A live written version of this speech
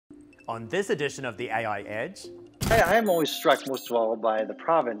On this edition of the AI Edge, I am always struck most of all by the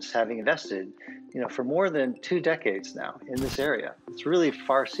province having invested, for more than 2 decades now in this area. It's really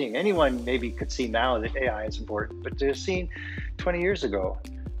far-seeing. Anyone maybe could see now that AI is important, but to have seen 20 years ago,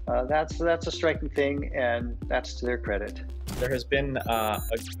 that's a striking thing, and that's to their credit. There has been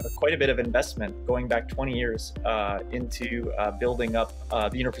quite a bit of investment going back 20 years into building up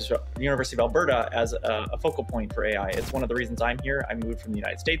the University of Alberta as a focal point for AI. It's one of the reasons I'm here. I moved from the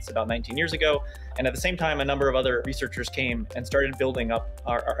United States about 19 years ago, and at the same time, a number of other researchers came and started building up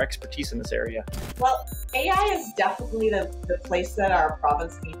our expertise in this area. Well, AI is definitely the place that our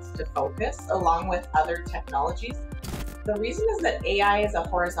province needs to focus, along with other technologies. The reason is that AI is a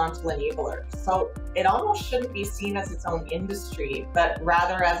horizontal enabler, so it almost shouldn't be seen as its own industry, but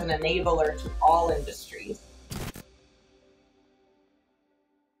rather as an enabler to all industries.